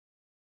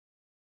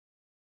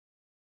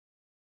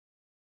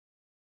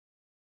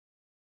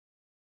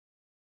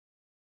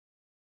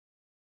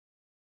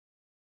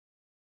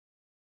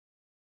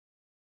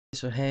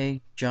So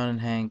hey, John and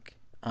Hank,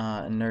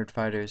 and Nerd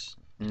Fighters,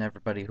 and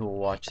everybody who will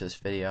watch this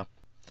video.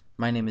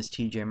 My name is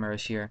TJ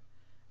Mercier,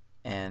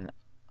 and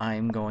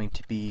I'm going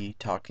to be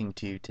talking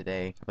to you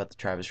today about the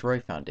Travis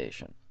Roy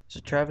Foundation. So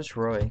Travis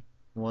Roy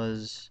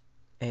was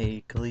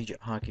a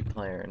collegiate hockey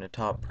player and a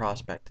top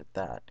prospect at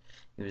that.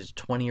 He was a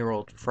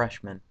 20-year-old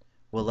freshman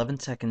who 11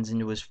 seconds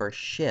into his first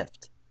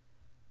shift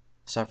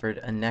suffered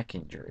a neck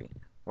injury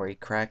where he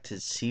cracked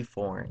his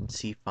C4 and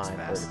C5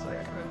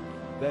 vertebrae.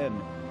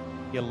 Then,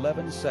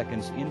 11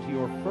 seconds into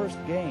your first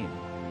game,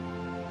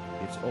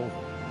 it's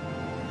over.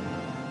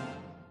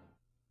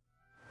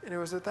 And it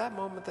was at that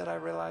moment that I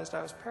realized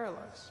I was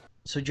paralyzed.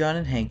 So John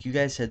and Hank, you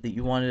guys said that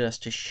you wanted us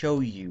to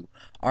show you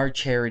our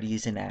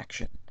charities in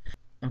action.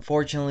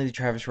 Unfortunately, the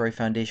Travis Roy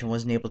Foundation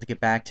wasn't able to get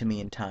back to me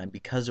in time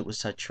because it was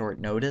such short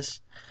notice.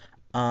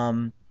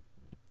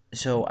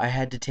 So I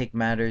had to take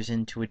matters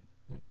into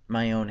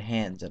my own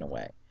hands in a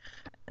way.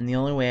 And the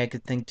only way I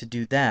could think to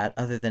do that,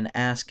 other than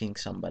asking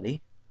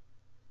somebody,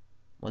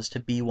 was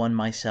to be one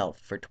myself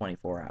for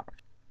 24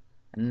 hours.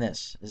 And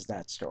this is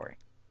that story.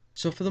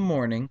 So for the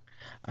morning,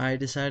 I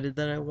decided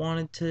that I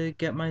wanted to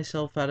get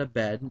myself out of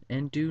bed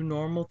and do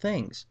normal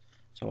things.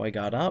 So I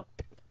got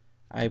up,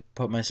 I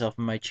put myself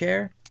in my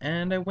chair,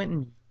 and I went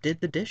and did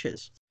the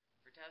dishes.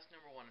 For task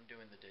number 1, I'm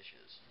doing the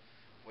dishes,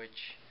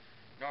 which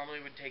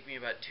normally would take me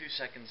about 2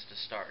 seconds to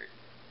start.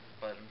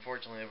 But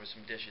unfortunately there were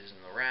some dishes in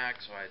the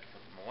rack, so I had to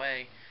put them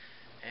away.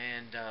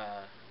 And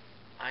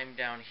I'm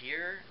down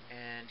here,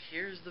 and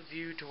here's the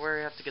view to where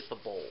I have to get the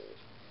bowl.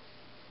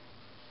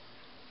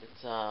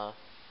 It's, yeah,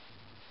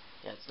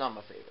 it's not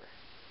my favorite.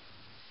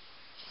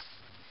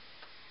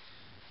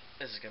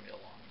 This is gonna be a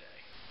long day.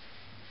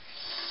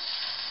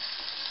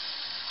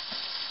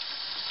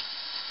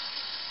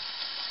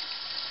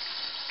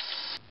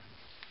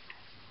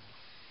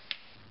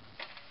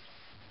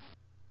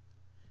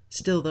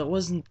 Still, that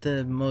wasn't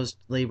the most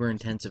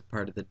labor-intensive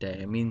part of the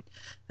day. I mean,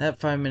 that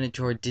 5-minute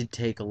chore did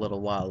take a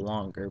little while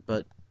longer,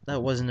 but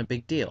that wasn't a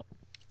big deal.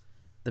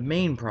 The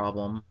main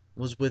problem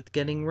was with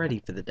getting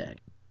ready for the day.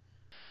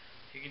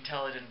 You can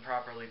tell I didn't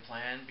properly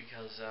plan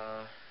because,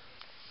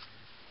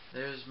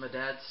 there's my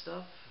dad's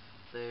stuff,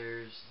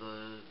 there's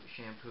the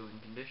shampoo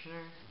and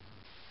conditioner,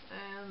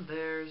 and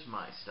there's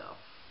my stuff.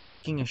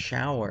 Taking a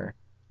shower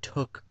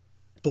took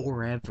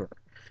forever.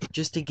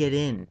 Just to get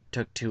in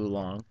took too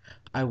long.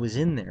 I was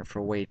in there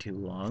for way too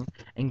long,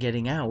 and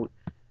getting out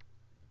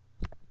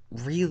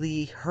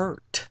really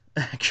hurt,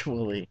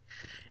 actually.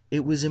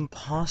 It was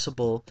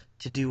impossible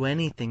to do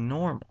anything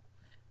normal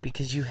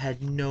because you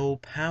had no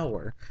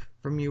power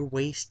from your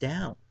waist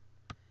down.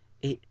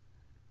 It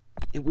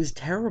was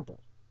terrible.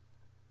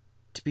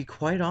 To be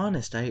quite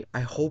honest, I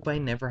hope I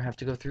never have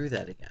to go through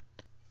that again.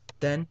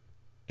 Then,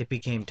 it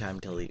became time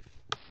to leave.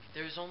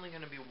 There's only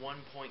going to be one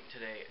point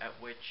today at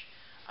which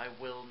I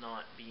will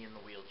not be in the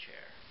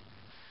wheelchair.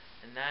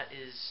 And that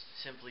is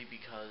simply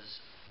because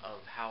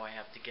of how I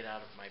have to get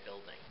out of my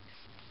building.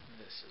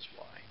 This is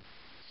why.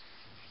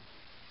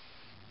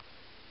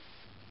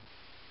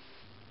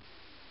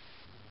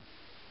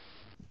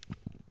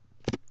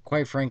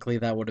 Quite frankly,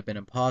 that would have been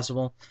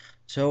impossible,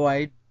 so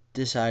I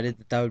decided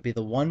that that would be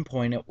the one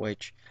point at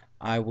which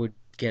I would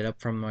get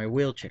up from my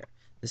wheelchair.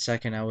 The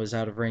second I was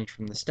out of range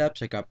from the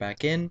steps, I got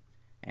back in,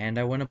 and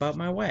I went about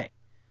my way.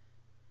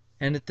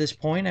 And at this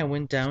point, I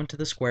went down to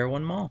the Square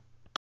One Mall.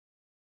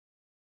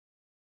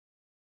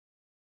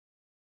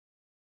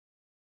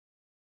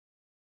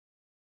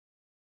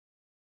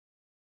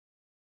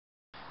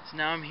 So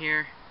now I'm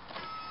here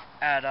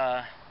at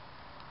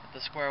the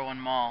Square One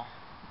Mall,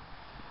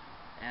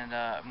 and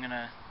I'm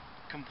gonna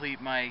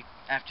complete my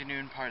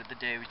afternoon part of the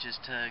day, which is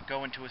to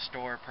go into a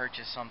store,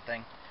 purchase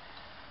something,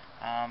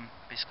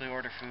 basically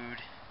order food,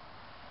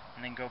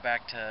 and then go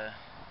back to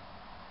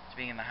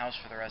being in the house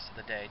for the rest of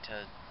the day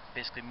to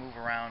basically move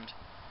around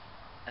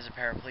as a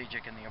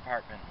paraplegic in the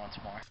apartment once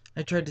more.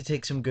 I tried to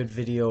take some good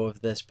video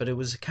of this, but it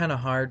was kind of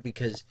hard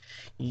because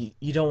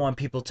you don't want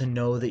people to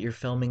know that you're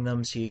filming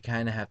them, so you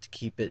kind of have to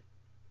keep it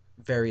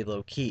very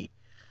low key.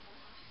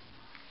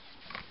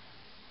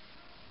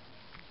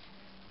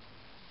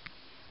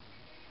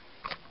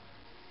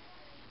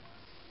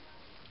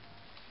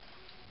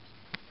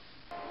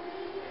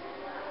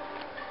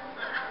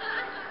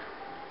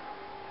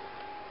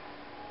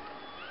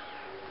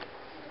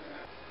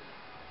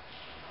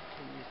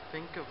 Can you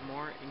think of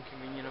more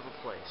inconvenient of a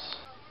place?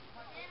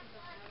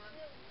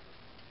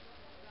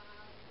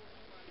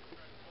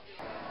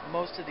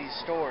 Most of these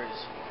stores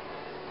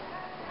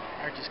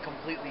are just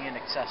completely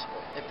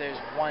inaccessible. If there's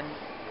one,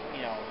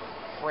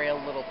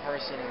 frail little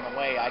person in the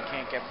way, I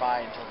can't get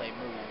by until they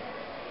move.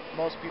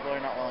 Most people are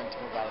not willing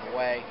to move out of the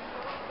way.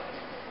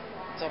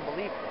 It's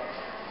unbelievable.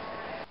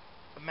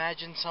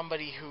 Imagine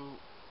somebody who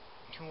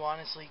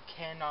honestly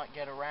cannot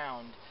get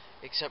around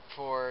except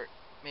for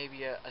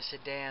maybe a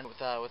sedan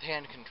with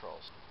hand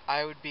controls.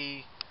 I would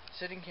be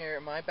sitting here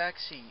in my back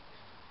seat.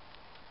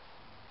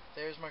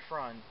 There's my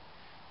front,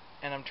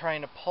 and I'm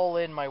trying to pull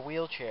in my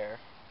wheelchair.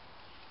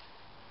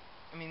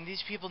 I mean,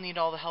 these people need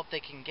all the help they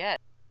can get.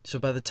 So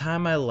by the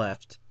time I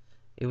left,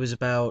 it was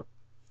about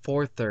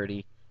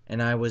 4:30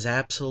 and I was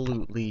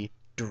absolutely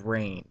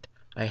drained.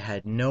 I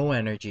had no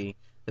energy.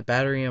 The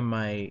battery on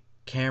my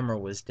camera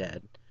was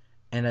dead,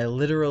 and I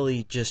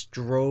literally just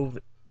drove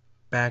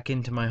back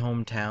into my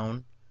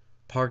hometown,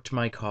 parked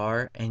my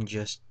car, and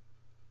just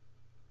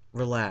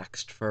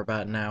relaxed for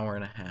about an hour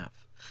and a half.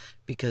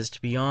 Because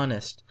to be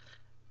honest,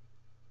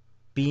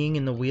 being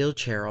in the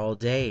wheelchair all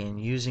day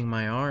and using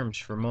my arms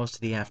for most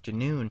of the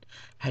afternoon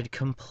had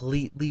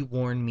completely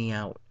worn me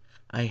out.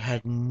 I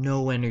had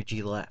no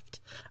energy left.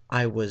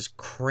 I was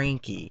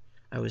cranky.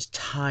 I was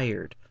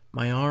tired.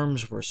 My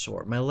arms were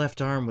sore. My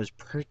left arm was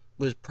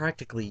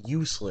practically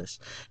useless,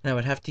 and I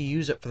would have to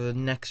use it for the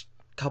next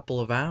couple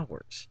of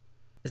hours.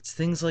 It's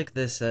things like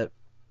this that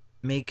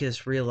make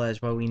us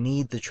realize why we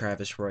need the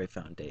Travis Roy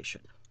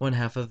Foundation. One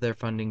half of their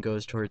funding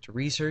goes towards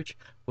research,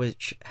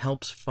 which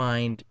helps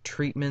find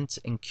treatments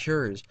and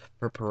cures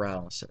for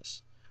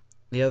paralysis.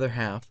 The other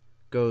half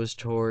goes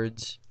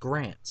towards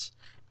grants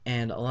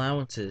and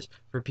allowances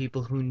for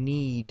people who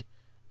need,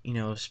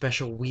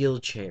 special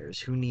wheelchairs,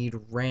 who need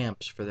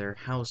ramps for their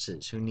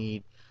houses, who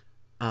need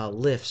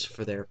lifts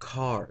for their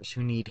cars,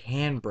 who need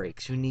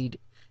handbrakes, who need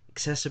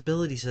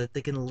accessibility so that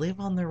they can live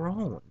on their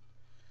own.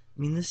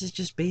 I mean, this is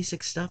just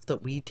basic stuff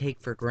that we take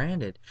for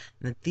granted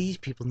and that these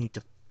people need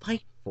to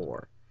fight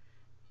for,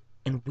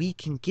 and we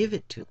can give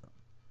it to them.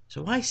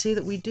 So I say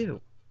that we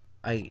do.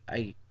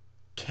 I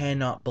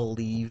cannot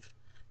believe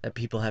that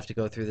people have to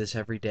go through this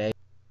every day,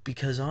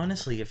 because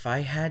honestly, if I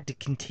had to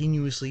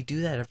continuously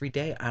do that every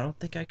day, I don't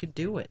think I could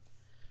do it.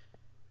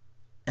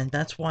 And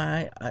that's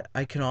why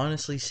I can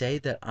honestly say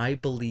that I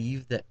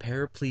believe that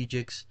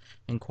paraplegics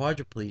and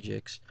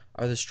quadriplegics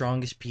are the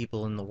strongest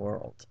people in the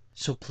world.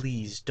 So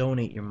please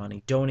donate your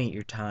money, donate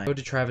your time. Go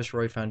to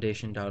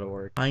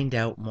travisroyfoundation.org. Find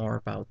out more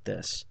about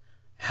this.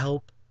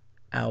 Help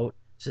out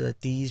so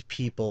that these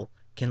people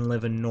can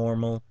live a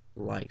normal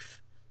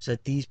life. So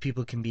that these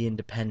people can be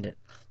independent,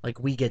 like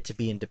we get to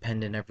be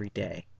independent every day.